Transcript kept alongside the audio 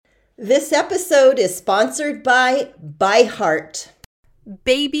This episode is sponsored by ByHeart.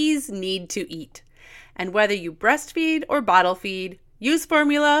 Babies need to eat. And whether you breastfeed or bottle feed, use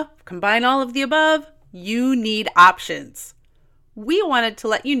formula, combine all of the above, you need options. We wanted to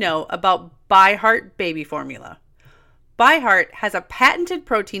let you know about ByHeart baby formula. ByHeart has a patented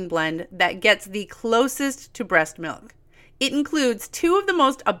protein blend that gets the closest to breast milk. It includes two of the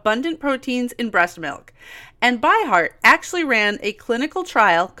most abundant proteins in breast milk. And ByHeart actually ran a clinical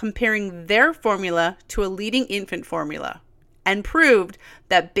trial comparing their formula to a leading infant formula and proved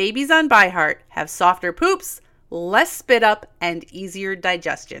that babies on ByHeart have softer poops, less spit up, and easier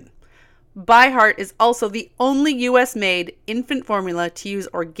digestion. ByHeart is also the only US-made infant formula to use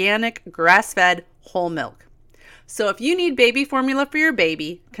organic, grass-fed, whole milk. So if you need baby formula for your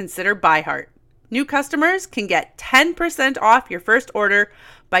baby, consider ByHeart. New customers can get 10% off your first order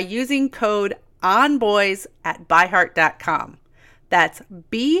by using code ONBOYS at byheart.com. That's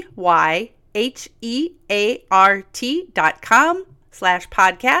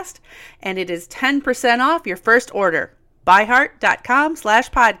BYHEART.com/podcast, and it is 10% off your first order.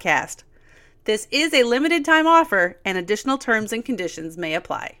 byheart.com/podcast. This is a limited time offer, and additional terms and conditions may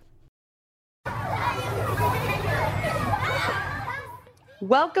apply.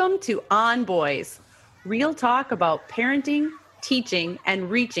 Welcome to On Boys, real talk about parenting, teaching,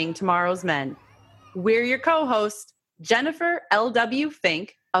 and reaching tomorrow's men. We're your co-hosts, Jennifer L.W.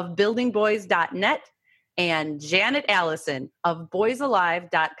 Fink of buildingboys.net and Janet Allison of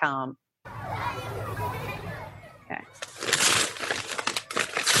boysalive.com. Okay.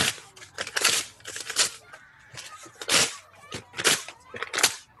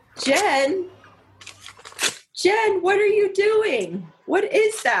 Jen, what are you doing? What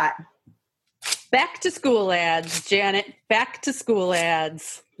is that? Back to school ads, Janet. Back to school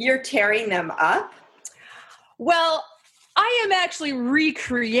ads. You're tearing them up? Well, I am actually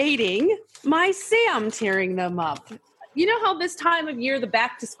recreating my Sam tearing them up. You know how this time of year the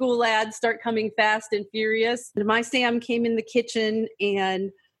back to school ads start coming fast and furious? My Sam came in the kitchen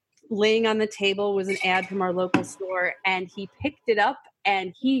and laying on the table was an ad from our local store, and he picked it up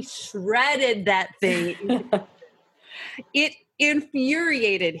and he shredded that thing. It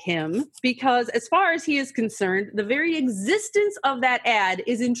infuriated him because, as far as he is concerned, the very existence of that ad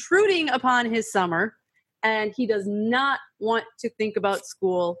is intruding upon his summer, and he does not want to think about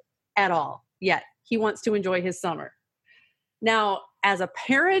school at all yet. He wants to enjoy his summer. Now, as a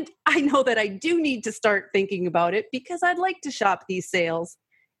parent, I know that I do need to start thinking about it because I'd like to shop these sales,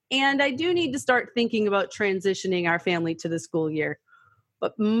 and I do need to start thinking about transitioning our family to the school year.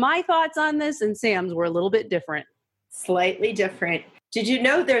 But my thoughts on this and Sam's were a little bit different. Slightly different. Did you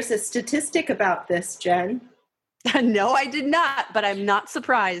know there's a statistic about this, Jen? No, I did not, but I'm not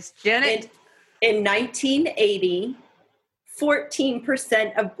surprised. Janet? In 1980,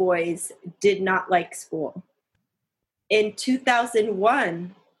 14% of boys did not like school. In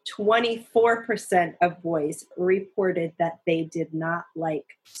 2001, 24% of boys reported that they did not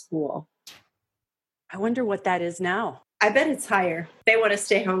like school. I wonder what that is now. I bet it's higher. They want to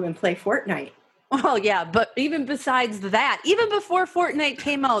stay home and play Fortnite. Well, yeah, but even besides that, even before Fortnite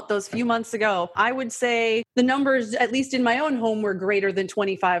came out those few months ago, I would say the numbers, at least in my own home, were greater than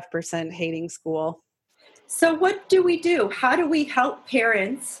 25% hating school. So what do we do? How do we help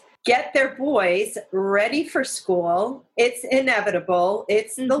parents get their boys ready for school? It's inevitable.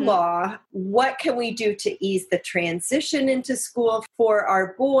 It's the law. What can we do to ease the transition into school for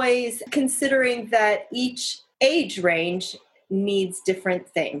our boys, considering that each age range needs different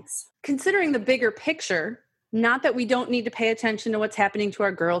things? Considering the bigger picture, not that we don't need to pay attention to what's happening to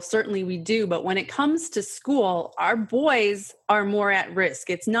our girls, certainly we do, but when it comes to school, our boys are more at risk.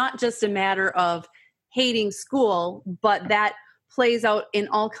 It's not just a matter of hating school, but that plays out in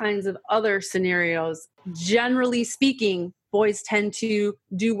all kinds of other scenarios. Generally speaking, boys tend to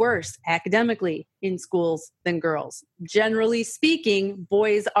do worse academically in schools than girls. Generally speaking,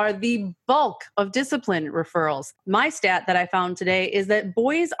 boys are the bulk of discipline referrals. My stat that I found today is that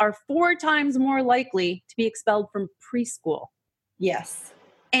boys are 4 times more likely to be expelled from preschool. Yes.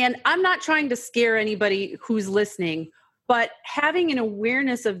 And I'm not trying to scare anybody who's listening, but having an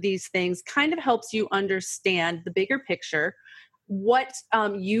awareness of these things kind of helps you understand the bigger picture, what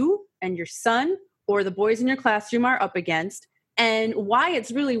you and your son or the boys in your classroom are up against, and why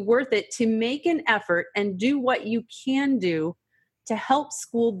it's really worth it to make an effort and do what you can do to help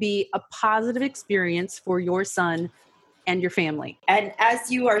school be a positive experience for your son and your family. And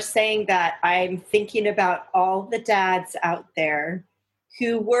as you are saying that, I'm thinking about all the dads out there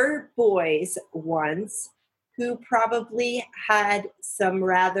who were boys once, who probably had some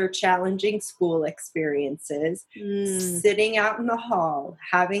rather challenging school experiences, sitting out in the hall,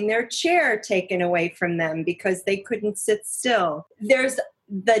 having their chair taken away from them because they couldn't sit still. There's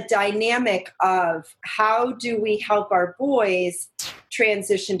the dynamic of how do we help our boys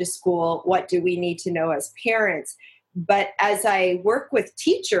transition to school? What do we need to know as parents? But as I work with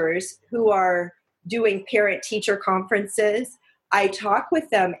teachers who are doing parent-teacher conferences, I talk with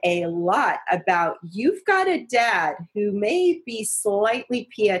them a lot about, you've got a dad who may be slightly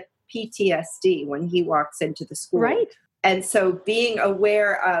PTSD when he walks into the school. Right. And so being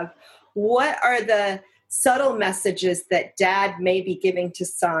aware of what are the subtle messages that dad may be giving to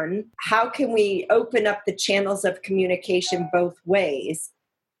son, how can we open up the channels of communication both ways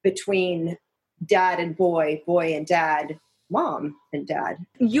between dad and boy and dad, mom and dad.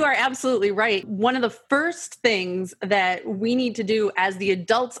 You are absolutely right. One of the first things that we need to do as the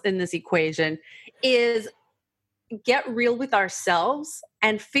adults in this equation is get real with ourselves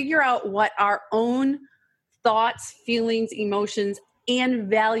and figure out what our own thoughts, feelings, emotions, and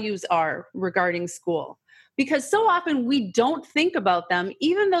values are regarding school. Because so often we don't think about them,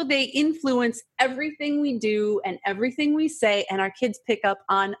 even though they influence everything we do and everything we say, and our kids pick up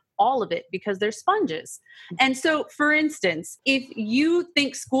on all of it because they're sponges. And so, for instance, if you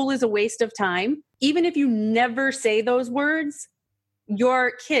think school is a waste of time, even if you never say those words,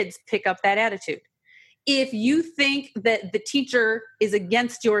 your kids pick up that attitude. If you think that the teacher is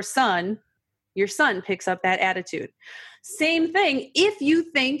against your son picks up that attitude. Same thing, if you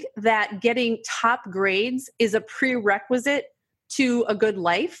think that getting top grades is a prerequisite to a good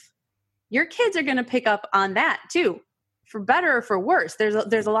life, your kids are going to pick up on that too. For better or for worse, there's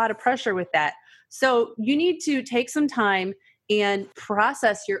a lot of pressure with that. So you need to take some time and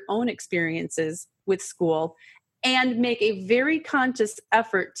process your own experiences with school and make a very conscious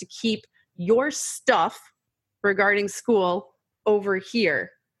effort to keep your stuff regarding school over here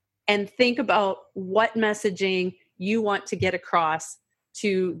and think about what messaging you want to get across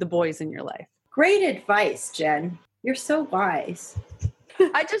to the boys in your life. Great advice, Jen. You're so wise.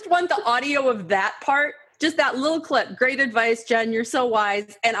 I just want the audio of that part, just that little clip. Great advice, Jen. You're so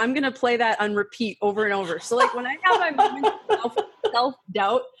wise. And I'm going to play that on repeat over and over. So like when I have my moments of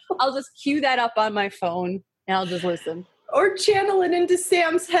self-doubt, I'll just cue that up on my phone and I'll just listen. Or channel it into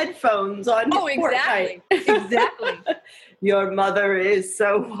Sam's headphones on Fortnite. Exactly. Your mother is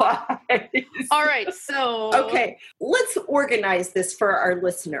so wise. All right, so... Okay, let's organize this for our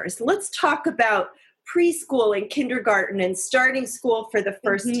listeners. Let's talk about preschool and kindergarten and starting school for the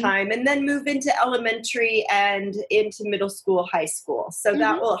first time, and then move into elementary and into middle school, high school. So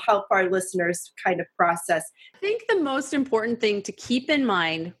that will help our listeners kind of process. I think the most important thing to keep in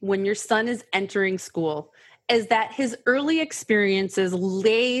mind when your son is entering school is that his early experiences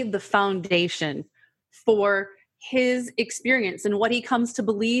lay the foundation for his experience and what he comes to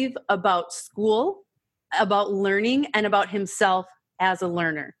believe about school, about learning, and about himself as a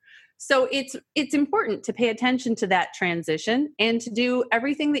learner. So it's important to pay attention to that transition and to do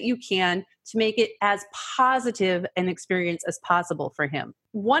everything that you can to make it as positive an experience as possible for him.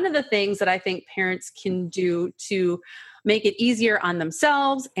 One of the things that I think parents can do to make it easier on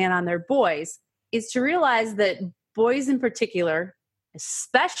themselves and on their boys is to realize that boys in particular,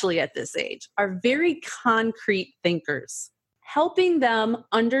 especially at this age, are very concrete thinkers. Helping them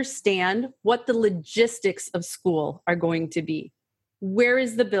understand what the logistics of school are going to be. Where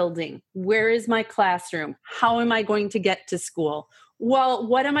is the building? Where is my classroom? How am I going to get to school? Well,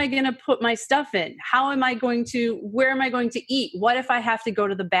 what am I going to put my stuff in? Where am I going to eat? What if I have to go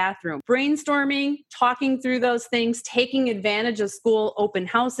to the bathroom? Brainstorming, talking through those things, taking advantage of school open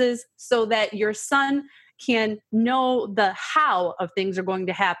houses so that your son can know the how of things are going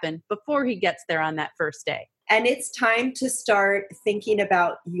to happen before he gets there on that first day. And it's time to start thinking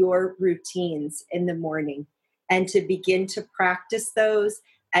about your routines in the morning and to begin to practice those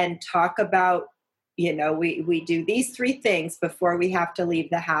and talk about, we do these 3 things before we have to leave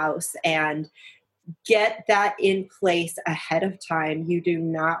the house, and get that in place ahead of time. You do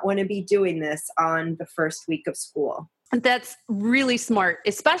not want to be doing this on the first week of school. That's really smart,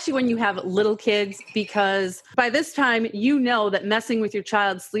 especially when you have little kids, because by this time, you know that messing with your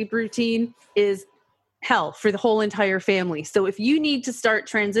child's sleep routine is hell for the whole entire family. So if you need to start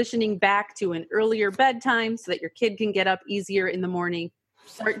transitioning back to an earlier bedtime so that your kid can get up easier in the morning,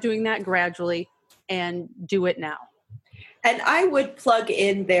 start doing that gradually and do it now. And I would plug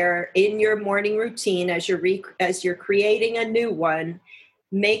in there in your morning routine as you're creating a new one.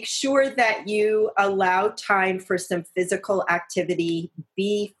 Make sure that you allow time for some physical activity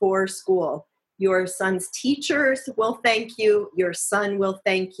before school. Your son's teachers will thank you. Your son will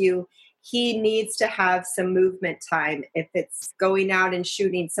thank you. he needs to have some movement time. If it's going out and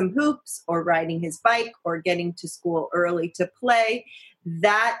shooting some hoops or riding his bike or getting to school early to play,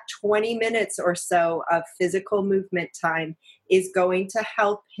 that 20 minutes or so of physical movement time is going to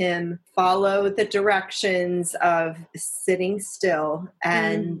help him follow the directions of sitting still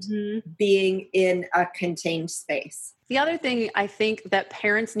and being in a contained space. The other thing I think that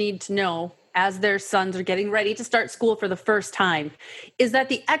parents need to know as their sons are getting ready to start school for the first time is that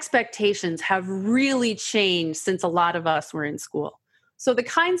the expectations have really changed since a lot of us were in school. So the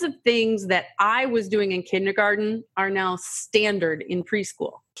kinds of things that I was doing in kindergarten are now standard in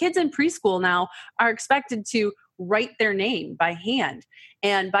preschool. Kids in preschool now are expected to write their name by hand.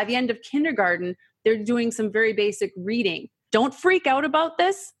 And by the end of kindergarten, they're doing some very basic reading. Don't freak out about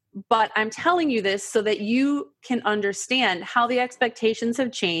this, but I'm telling you this so that you can understand how the expectations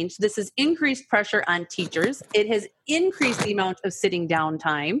have changed. This has increased pressure on teachers. It has increased the amount of sitting down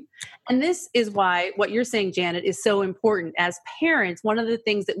time. And this is why what you're saying, Janet, is so important. As parents, one of the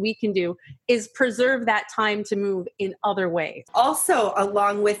things that we can do is preserve that time to move in other ways. Also,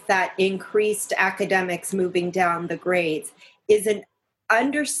 along with that increased academics moving down the grades is an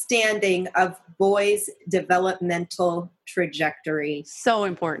understanding of boys' developmental trajectory. So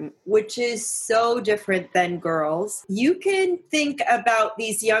important. Which is so different than girls. You can think about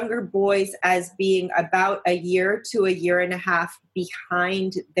these younger boys as being about a year to a year and a half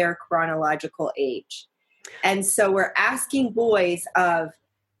behind their chronological age. And so we're asking boys of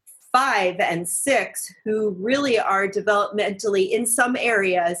 5 and 6 who really are developmentally in some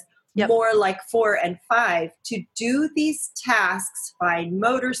areas more like 4 and 5 to do these tasks, fine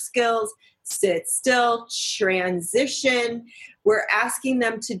motor skills, sit still, transition. We're asking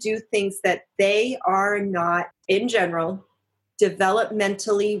them to do things that they are not, in general,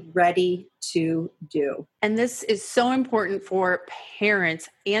 developmentally ready to do. And this is so important for parents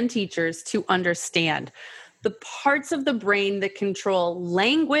and teachers to understand. The parts of the brain that control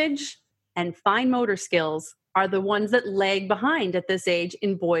language and fine motor skills are the ones that lag behind at this age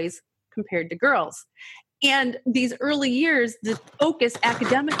in boys compared to girls. And these early years, the focus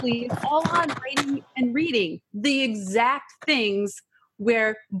academically is all on writing and reading, the exact things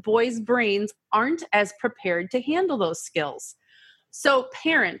where boys' brains aren't as prepared to handle those skills. So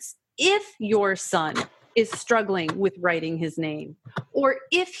parents, if your son is struggling with writing his name, or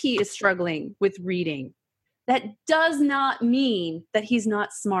if he is struggling with reading, that does not mean that he's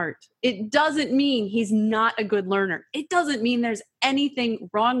not smart. It doesn't mean he's not a good learner. It doesn't mean there's anything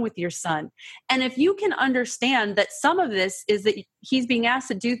wrong with your son. And if you can understand that some of this is that he's being asked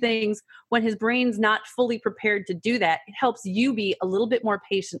to do things when his brain's not fully prepared to do that, it helps you be a little bit more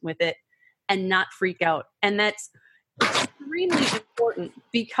patient with it and not freak out. And that's extremely important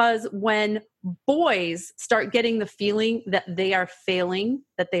because when boys start getting the feeling that they are failing,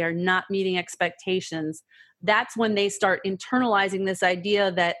 that they are not meeting expectations, that's when they start internalizing this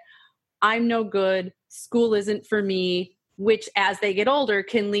idea that I'm no good, school isn't for me, which as they get older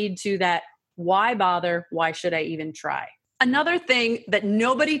can lead to that, why bother? Why should I even try? Another thing that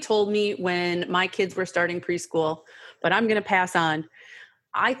nobody told me when my kids were starting preschool, but I'm going to pass on,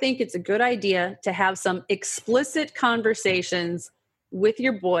 I think it's a good idea to have some explicit conversations with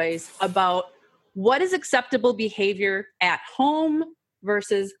your boys about what is acceptable behavior at home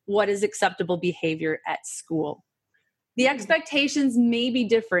versus what is acceptable behavior at school. The expectations may be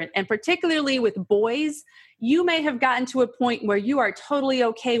different, and particularly with boys, you may have gotten to a point where you are totally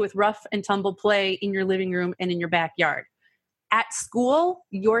okay with rough and tumble play in your living room and in your backyard. At school,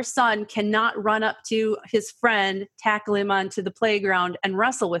 your son cannot run up to his friend, tackle him onto the playground, and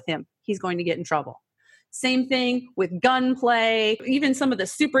wrestle with him. He's going to get in trouble. Same thing with gun play, even some of the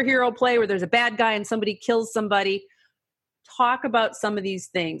superhero play where there's a bad guy and somebody kills somebody. Talk about some of these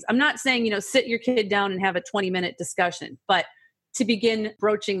things. I'm not saying, sit your kid down and have a 20-minute discussion, but to begin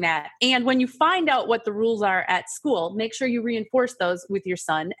broaching that. And when you find out what the rules are at school, make sure you reinforce those with your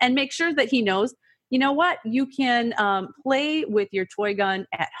son and make sure that he knows, you know what, you can play with your toy gun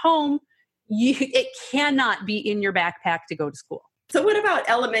at home. It cannot be in your backpack to go to school. So what about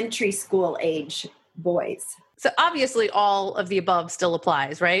elementary school age boys? So obviously all of the above still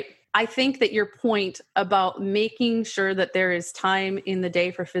applies, right? I think that your point about making sure that there is time in the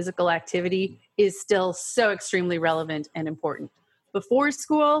day for physical activity is still so extremely relevant and important. Before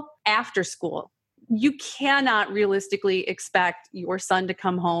school, after school, you cannot realistically expect your son to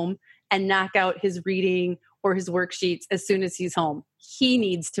come home and knock out his reading or his worksheets as soon as he's home. He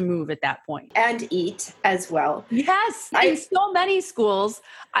needs to move at that point. And eat as well. Yes. In so many schools,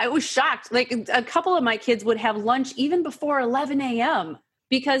 I was shocked. Like a couple of my kids would have lunch even before 11 a.m.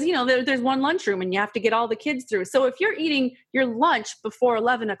 because, there's one lunchroom and you have to get all the kids through. So if you're eating your lunch before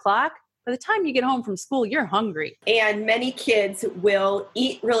 11 o'clock, by the time you get home from school, you're hungry. And many kids will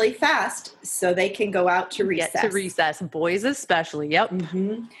eat really fast so they can go out to recess. Get to recess, boys especially. Yep.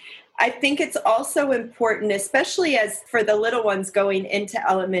 Mm-hmm. I think it's also important, especially as for the little ones going into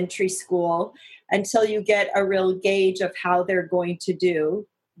elementary school, until you get a real gauge of how they're going to do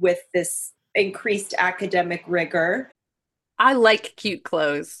with this increased academic rigor. I like cute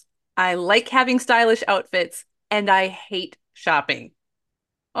clothes. I like having stylish outfits, and I hate shopping.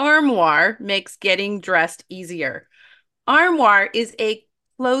 Armoire makes getting dressed easier. Armoire is a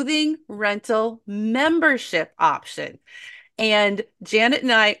clothing rental membership option. And Janet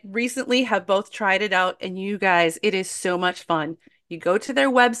and I recently have both tried it out, and you guys, it is so much fun. You go to their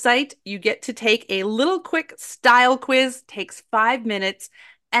website, you get to take a little quick style quiz, takes 5 minutes,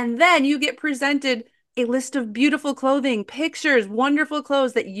 and then you get presented a list of beautiful clothing, pictures, wonderful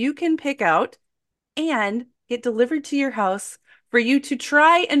clothes that you can pick out and get delivered to your house for you to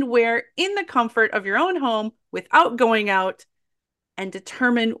try and wear in the comfort of your own home without going out, and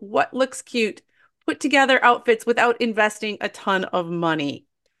determine what looks cute. Put together outfits without investing a ton of money.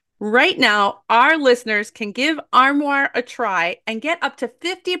 Right now, our listeners can give Armoire a try and get up to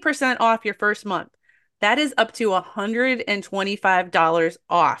 50% off your first month. That is up to $125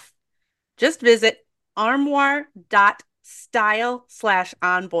 off. Just visit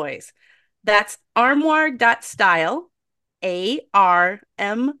armoire.style/onboys. That's armoire.style,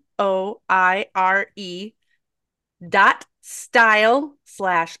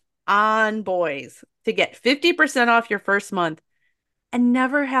 ARMOIRE.style/onboys to get 50% off your first month and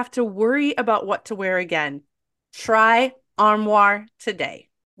never have to worry about what to wear again. Try Armoire today.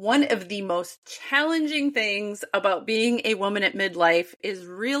 One of the most challenging things about being a woman at midlife is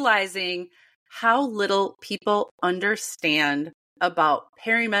realizing how little people understand about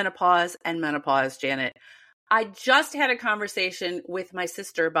perimenopause and menopause, Janet. I just had a conversation with my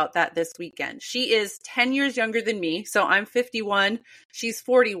sister about that this weekend. She is 10 years younger than me, so I'm 51, she's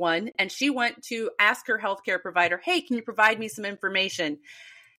 41, and she went to ask her healthcare provider, hey, can you provide me some information?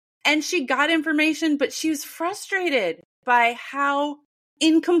 And she got information, but she was frustrated by how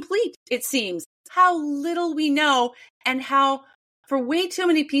incomplete it seems, how little we know, and how for way too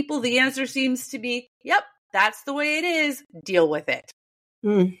many people, the answer seems to be, yep, that's the way it is, deal with it.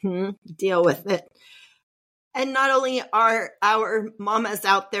 Deal with it. And not only are our mamas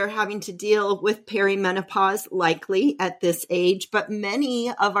out there having to deal with perimenopause, likely at this age, but many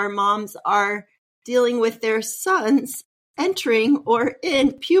of our moms are dealing with their sons entering or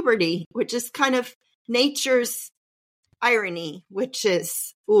in puberty, which is kind of nature's irony, which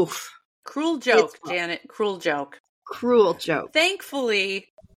is, oof. Cruel joke, Janet, cruel joke. Cruel joke. Thankfully,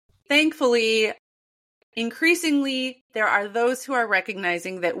 increasingly, there are those who are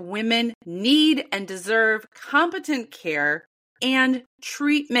recognizing that women need and deserve competent care and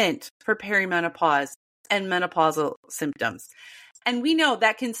treatment for perimenopause and menopausal symptoms. And we know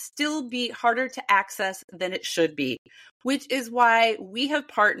that can still be harder to access than it should be, which is why we have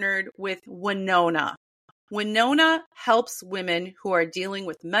partnered with Winona. Winona helps women who are dealing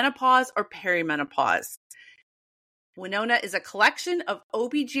with menopause or perimenopause. Winona is a collection of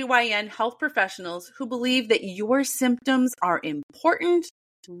OBGYN health professionals who believe that your symptoms are important,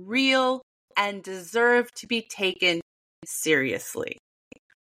 real, and deserve to be taken seriously.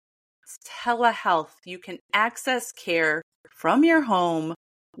 It's telehealth. You can access care from your home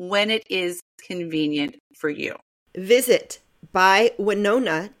when it is convenient for you. Visit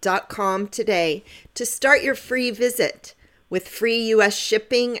bywinona.com today to start your free visit. With free U.S.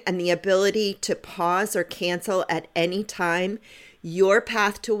 shipping and the ability to pause or cancel at any time, your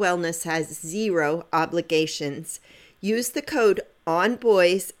path to wellness has zero obligations. Use the code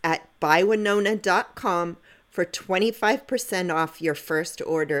ONBOYS at bywinona.com for 25% off your first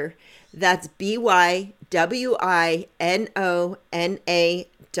order. That's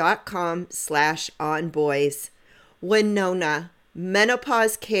bywinona.com/onboys. Winona,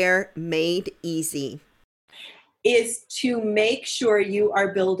 menopause care made easy. Is to make sure you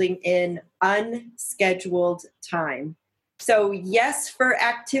are building in unscheduled time. So yes, for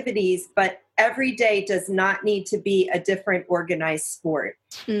activities, but every day does not need to be a different organized sport.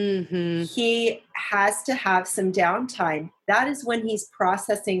 Mm-hmm. He has to have some downtime. That is when he's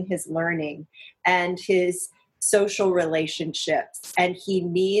processing his learning and his social relationships, and he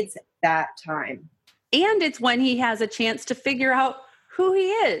needs that time. And it's when he has a chance to figure out who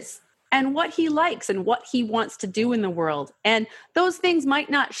he is and what he likes and what he wants to do in the world. And those things might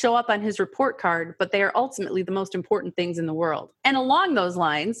not show up on his report card, but they are ultimately the most important things in the world. And along those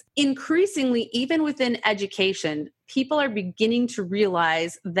lines, increasingly, even within education, people are beginning to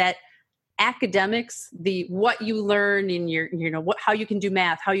realize that academics, what you learn in your, how you can do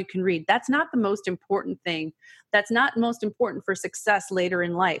math, how you can read, that's not the most important thing. That's not most important for success later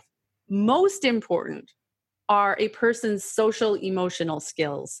in life. Most important are a person's social emotional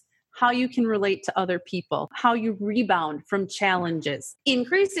skills, how you can relate to other people, how you rebound from challenges.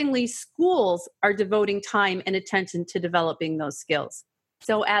 Increasingly, schools are devoting time and attention to developing those skills.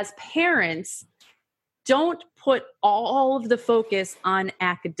 So as parents, don't put all of the focus on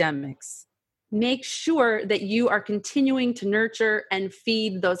academics. Make sure that you are continuing to nurture and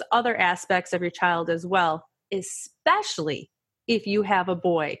feed those other aspects of your child as well, especially if you have a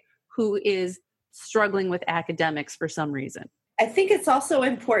boy who is struggling with academics for some reason. I think it's also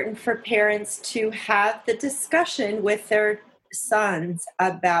important for parents to have the discussion with their sons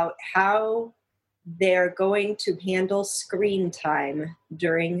about how they're going to handle screen time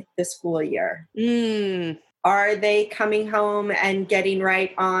during the school year. Are they coming home and getting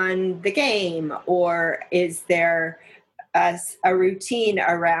right on the game? Or is there a routine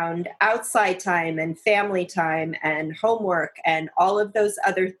around outside time and family time and homework and all of those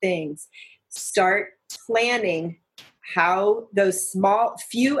other things? Start planning how those small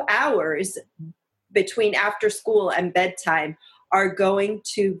few hours between after school and bedtime are going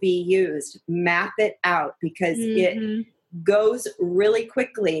to be used. Map it out because it goes really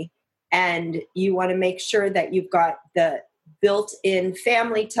quickly, and you want to make sure that you've got the built-in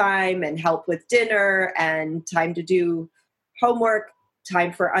family time and help with dinner and time to do homework,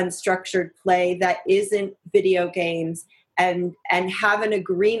 time for unstructured play that isn't video games, and have an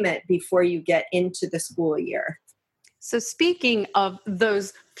agreement before you get into the school year. So speaking of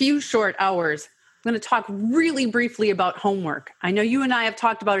those few short hours, I'm going to talk really briefly about homework. I know you and I have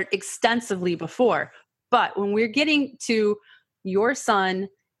talked about it extensively before, but when we're getting to your son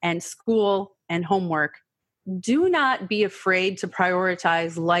and school and homework, do not be afraid to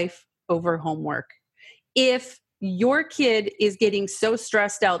prioritize life over homework. If your kid is getting so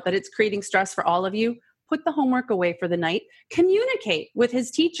stressed out that it's creating stress for all of you, put the homework away for the night. Communicate with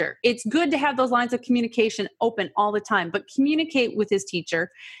his teacher. It's good to have those lines of communication open all the time, but communicate with his teacher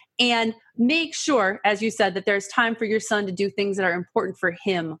and make sure, as you said, that there's time for your son to do things that are important for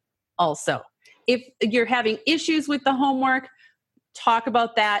him also. If you're having issues with the homework, talk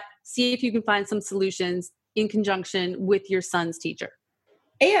about that. See if you can find some solutions in conjunction with your son's teacher.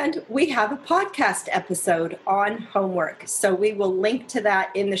 And we have a podcast episode on homework, so we will link to that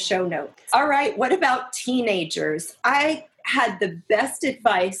in the show notes. All right, what about teenagers? I had the best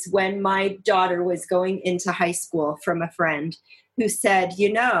advice when my daughter was going into high school from a friend who said,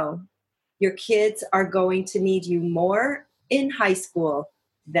 your kids are going to need you more in high school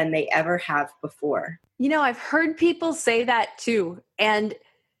than they ever have before. I've heard people say that too. And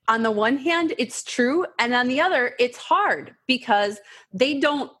on the one hand, it's true. And on the other, it's hard because they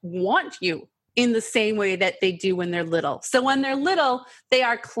don't want you in the same way that they do when they're little. So when they're little, they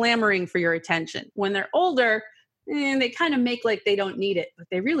are clamoring for your attention. When they're older, they kind of make like they don't need it, but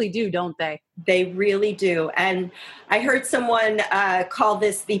they really do, don't they? They really do. And I heard someone call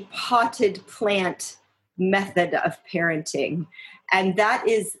this the potted plant method of parenting. And that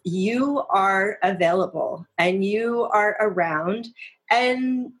is, you are available and you are around,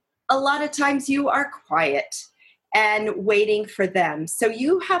 and a lot of times you are quiet and waiting for them. So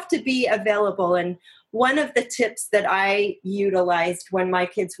you have to be available. And one of the tips that I utilized when my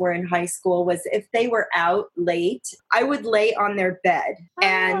kids were in high school was if they were out late, I would lay on their bed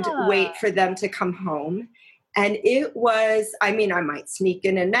and wait for them to come home. And it was, I might sneak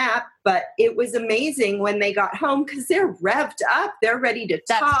in a nap, but it was amazing when they got home because they're revved up. They're ready to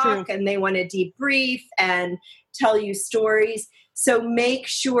talk and they want to debrief and tell you stories. So make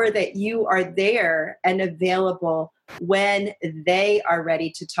sure that you are there and available when they are ready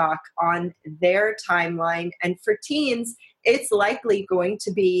to talk on their timeline. And for teens, it's likely going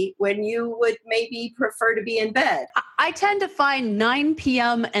to be when you would maybe prefer to be in bed. I tend to find 9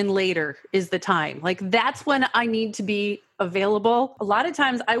 p.m. and later is the time. Like that's when I need to be available. A lot of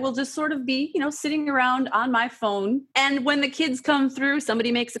times I will just sort of be, sitting around on my phone. And when the kids come through,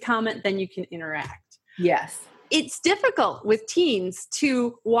 somebody makes a comment, then you can interact. Yes. It's difficult with teens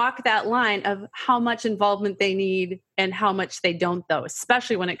to walk that line of how much involvement they need and how much they don't, though,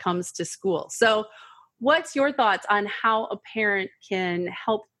 especially when it comes to school. So what's your thoughts on how a parent can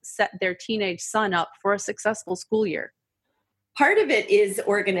help set their teenage son up for a successful school year? Part of it is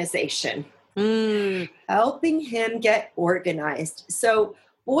organization, helping him get organized. So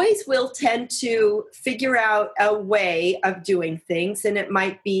boys will tend to figure out a way of doing things, and it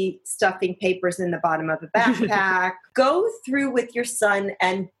might be stuffing papers in the bottom of a backpack. Go through with your son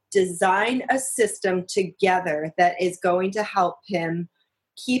and design a system together that is going to help him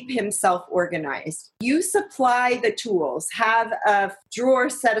keep himself organized. You supply the tools, have a drawer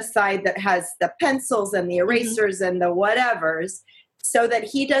set aside that has the pencils and the erasers and the whatevers, so that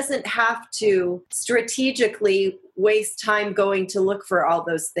he doesn't have to strategically waste time going to look for all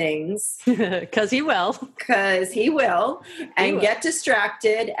those things. Because he will. And get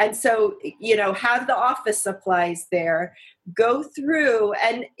distracted. And so, have the office supplies there. Go through.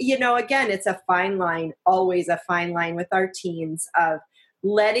 And, again, it's a fine line, always a fine line with our teens of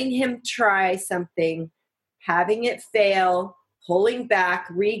letting him try something, having it fail, pulling back,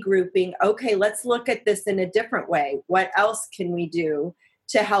 regrouping. Okay, let's look at this in a different way. What else can we do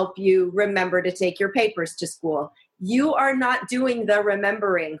to help you remember to take your papers to school? You are not doing the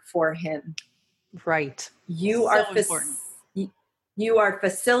remembering for him. Right. You are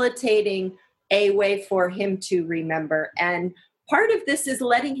facilitating a way for him to remember. And part of this is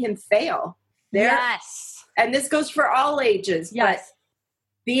letting him fail. Yes. And this goes for all ages. Yes. But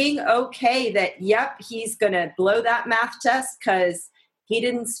being okay that, he's going to blow that math test because he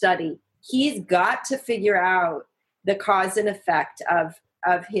didn't study. He's got to figure out the cause and effect of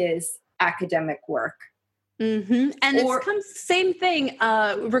his academic work. Mm-hmm. And it's same thing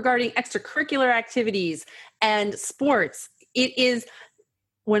regarding extracurricular activities and sports. It is,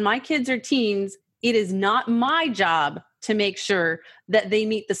 when my kids are teens, it is not my job to make sure that they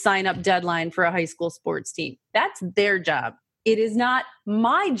meet the sign-up deadline for a high school sports team. That's their job. It is not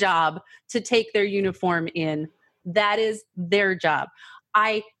my job to take their uniform in. That is their job.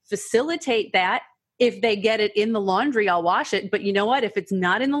 I facilitate that. If they get it in the laundry, I'll wash it. But you know what? If it's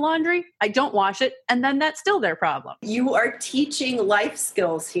not in the laundry, I don't wash it. And then that's still their problem. You are teaching life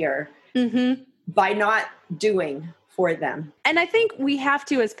skills here by not doing for them. And I think we have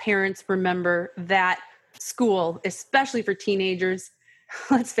to, as parents, remember that school, especially for teenagers,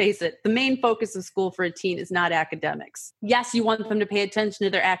 let's face it, the main focus of school for a teen is not academics. Yes, you want them to pay attention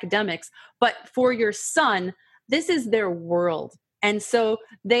to their academics, but for your son, this is their world. And so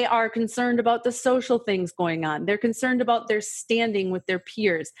they are concerned about the social things going on. They're concerned about their standing with their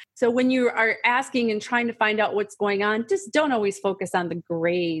peers. So when you are asking and trying to find out what's going on, just don't always focus on the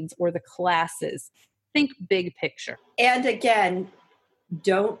grades or the classes. Think big picture. And again,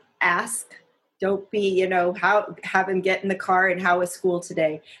 don't ask. Don't be, have him get in the car and how was school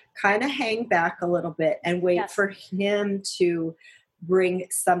today? Kind of hang back a little bit and wait for him to bring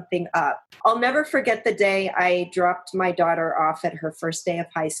something up. I'll never forget the day I dropped my daughter off at her first day of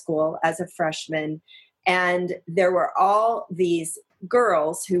high school as a freshman. And there were all these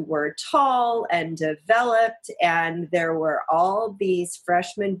girls who were tall and developed. And there were all these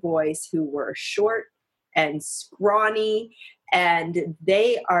freshman boys who were short and scrawny. And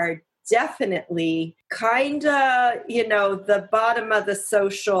they are definitely kind of, the bottom of the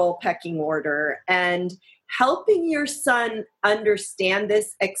social pecking order. And helping your son understand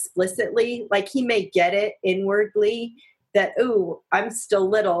this explicitly, like he may get it inwardly that, ooh, I'm still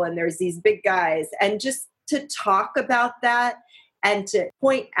little and there's these big guys. And just to talk about that and to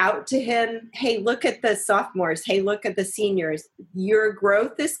point out to him, hey, look at the sophomores. Hey, look at the seniors. Your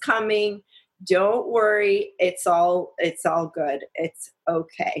growth is coming. Don't worry. It's all good. It's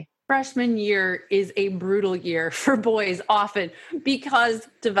okay. Freshman year is a brutal year for boys often because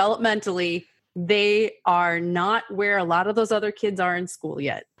developmentally they are not where a lot of those other kids are in school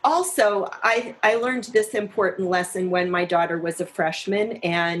yet. Also, I learned this important lesson when my daughter was a freshman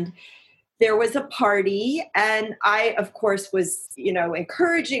and there was a party and I, of course, was,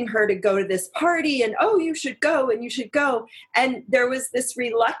 encouraging her to go to this party and, oh, you should go and you should go. And there was this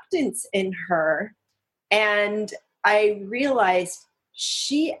reluctance in her. And I realized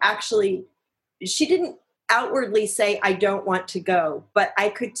she didn't outwardly say, I don't want to go, but I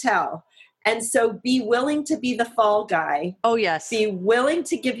could tell. And so be willing to be the fall guy. Oh, yes. Be willing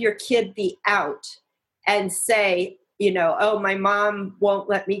to give your kid the out and say, oh, my mom won't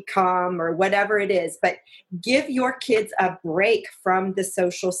let me come or whatever it is. But give your kids a break from the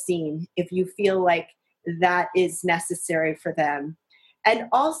social scene if you feel like that is necessary for them. And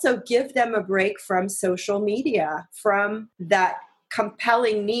also give them a break from social media, from that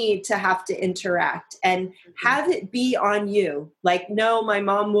compelling need to have to interact and have it be on you. Like, no, my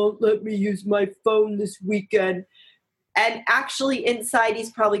mom won't let me use my phone this weekend. And actually inside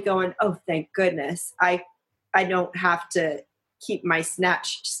he's probably going, oh, thank goodness. I don't have to keep my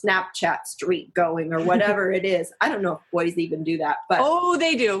Snapchat streak going or whatever it is. I don't know if boys even do that, but oh,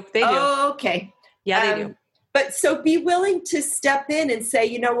 they do. They do. Oh, okay. Yeah, they do. But so be willing to step in and say,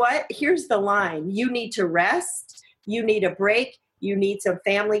 you know what? Here's the line. You need to rest. You need a break. You need some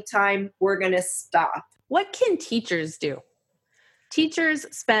family time. We're going to stop. What can teachers do? Teachers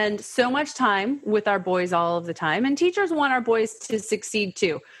spend so much time with our boys all of the time, and teachers want our boys to succeed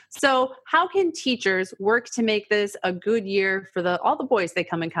too. So how can teachers work to make this a good year for all the boys they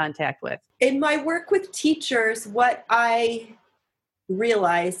come in contact with? In my work with teachers, what I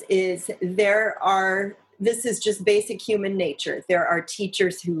realize is this is just basic human nature. There are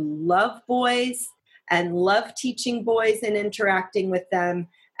teachers who love boys and love teaching boys and interacting with them.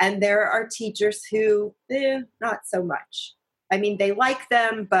 And there are teachers who, not so much. I mean, they like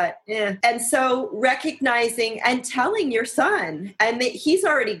them, but And so recognizing and telling your son, and he's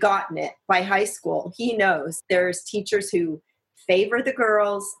already gotten it by high school. He knows there's teachers who favor the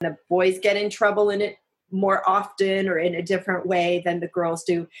girls. The boys get in trouble in it more often or in a different way than the girls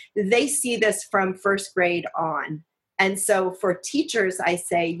do. They see this from first grade on. And so for teachers, I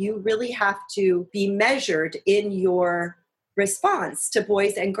say you really have to be measured in your response to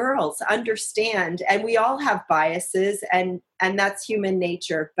boys and girls, understand, and we all have biases and that's human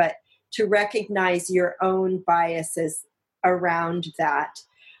nature, but to recognize your own biases around that.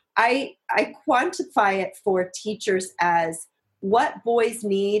 I quantify it for teachers as what boys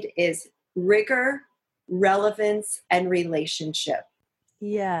need is rigor, relevance, and relationship.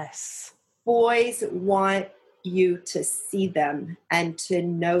 Yes. Boys want you to see them and to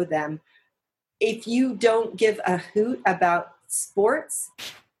know them. If you don't give a hoot about sports,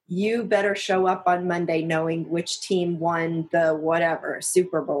 you better show up on Monday knowing which team won the whatever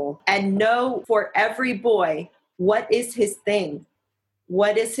Super Bowl, and know for every boy what is his thing,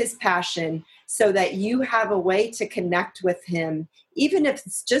 what is his passion, so that you have a way to connect with him, even if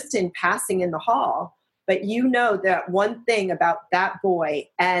it's just in passing in the hall, but you know that one thing about that boy.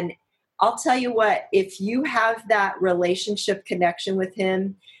 And I'll tell you what, if you have that relationship connection with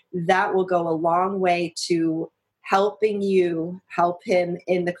him, that will go a long way to helping you help him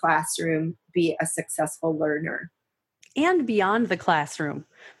in the classroom be a successful learner. And beyond the classroom,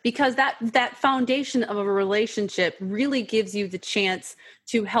 because that foundation of a relationship really gives you the chance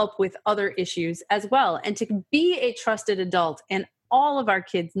to help with other issues as well, and to be a trusted adult. And all of our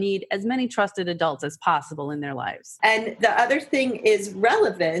kids need as many trusted adults as possible in their lives. And the other thing is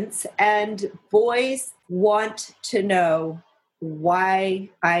relevance, and boys want to know why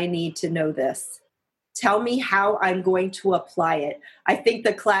I need to know this. Tell me how I'm going to apply it. I think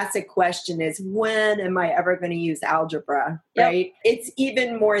the classic question is, when am I ever going to use algebra, right? Yep. It's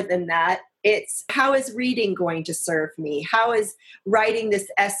even more than that. It's, how is reading going to serve me? How is writing this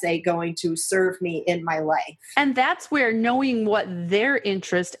essay going to serve me in my life? And that's where knowing what their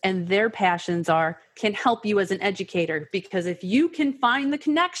interest and their passions are can help you as an educator. Because if you can find the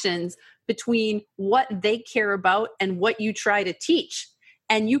connections between what they care about and what you try to teach,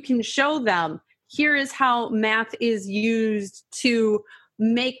 and you can show them, here is how math is used to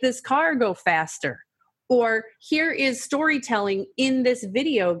make this car go faster, or here is storytelling in this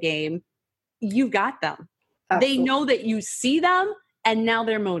video game, you've got them. Absolutely. They know that you see them, and now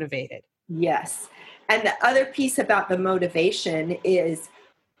they're motivated. Yes. And the other piece about the motivation is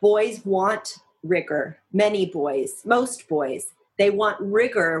boys want rigor. Many boys, most boys, they want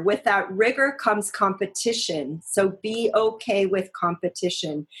rigor. With that rigor comes competition. So be okay with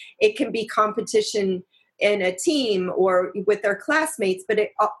competition. It can be competition in a team or with their classmates, but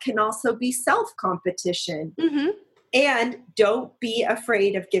it can also be self-competition. Mm-hmm. And don't be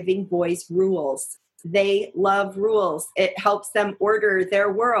afraid of giving boys rules. They love rules. It helps them order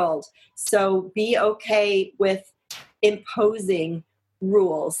their world. So be okay with imposing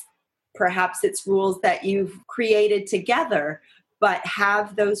rules. Perhaps it's rules that you've created together, but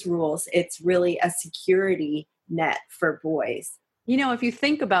have those rules. It's really a security net for boys. You know, if you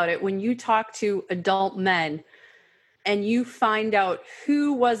think about it, when you talk to adult men and you find out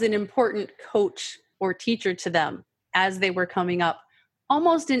who was an important coach or teacher to them as they were coming up,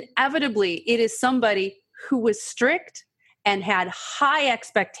 almost inevitably, it is somebody who was strict and had high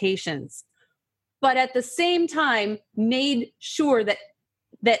expectations, but at the same time made sure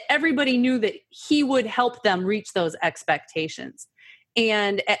that everybody knew that he would help them reach those expectations.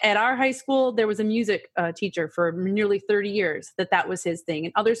 And at our high school, there was a music teacher for nearly 30 years that was his thing.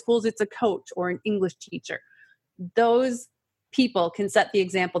 In other schools, it's a coach or an English teacher. Those people can set the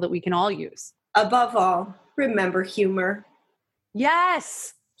example that we can all use. Above all, remember humor.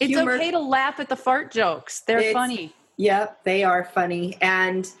 Yes. It's humor. Okay to laugh at the fart jokes. They're funny. Yep, they are funny.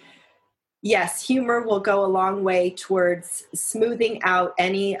 And yes, humor will go a long way towards smoothing out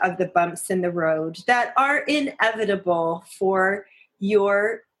any of the bumps in the road that are inevitable for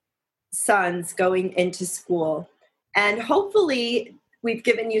your sons going into school. And hopefully we've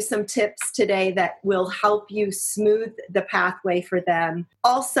given you some tips today that will help you smooth the pathway for them.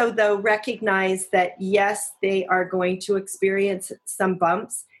 Also, though, recognize that yes, they are going to experience some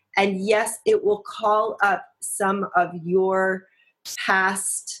bumps. And yes, it will call up some of your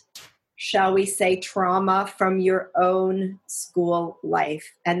past, shall we say, trauma from your own school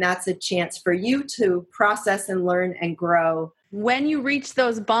life. And that's a chance for you to process and learn and grow. When you reach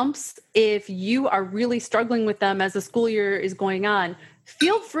those bumps, if you are really struggling with them as the school year is going on,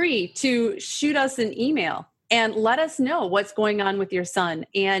 feel free to shoot us an email and let us know what's going on with your son.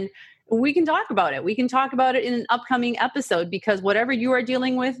 And we can talk about it. We can talk about it in an upcoming episode, because whatever you are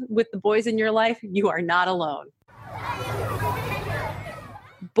dealing with the boys in your life, you are not alone.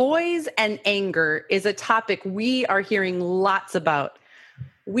 Boys and anger is a topic we are hearing lots about.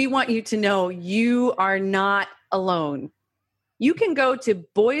 We want you to know you are not alone. You can go to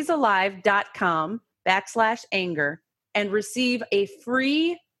boysalive.com/anger and receive a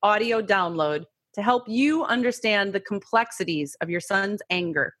free audio download to help you understand the complexities of your son's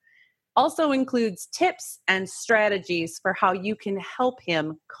anger. Also includes tips and strategies for how you can help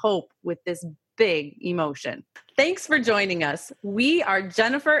him cope with this big emotion. Thanks for joining us. We are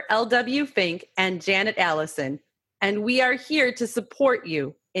Jennifer L.W. Fink and Janet Allison, and we are here to support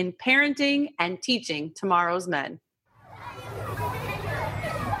you in parenting and teaching tomorrow's men.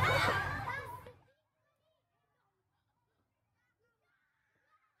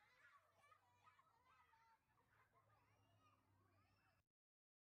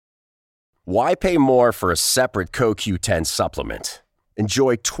 Why pay more for a separate CoQ10 supplement?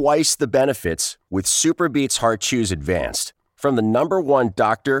 Enjoy twice the benefits with SuperBeets Heart Chews Advanced from the #1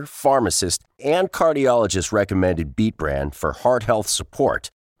 doctor, pharmacist, and cardiologist recommended beet brand for heart health support.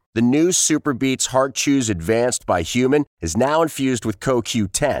 The new SuperBeets Heart Chews Advanced by Human is now infused with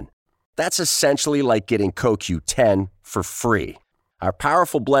CoQ10. That's essentially like getting CoQ10 for free. Our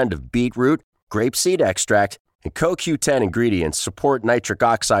powerful blend of beetroot, grapeseed extract, and CoQ10 ingredients support nitric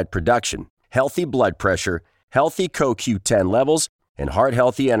oxide production, healthy blood pressure, healthy CoQ10 levels, and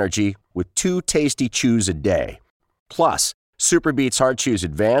heart-healthy energy with 2 tasty chews a day. Plus, SuperBeets Heart Chews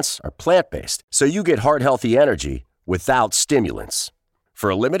Advance are plant-based, so you get heart-healthy energy without stimulants. For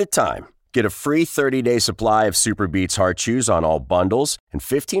a limited time, get a free 30-day supply of SuperBeets Heart Chews on all bundles and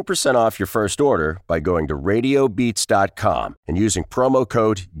 15% off your first order by going to RadioBeets.com and using promo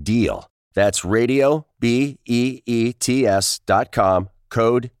code DEAL. That's Radio, BEETS.com,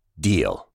 code DEAL.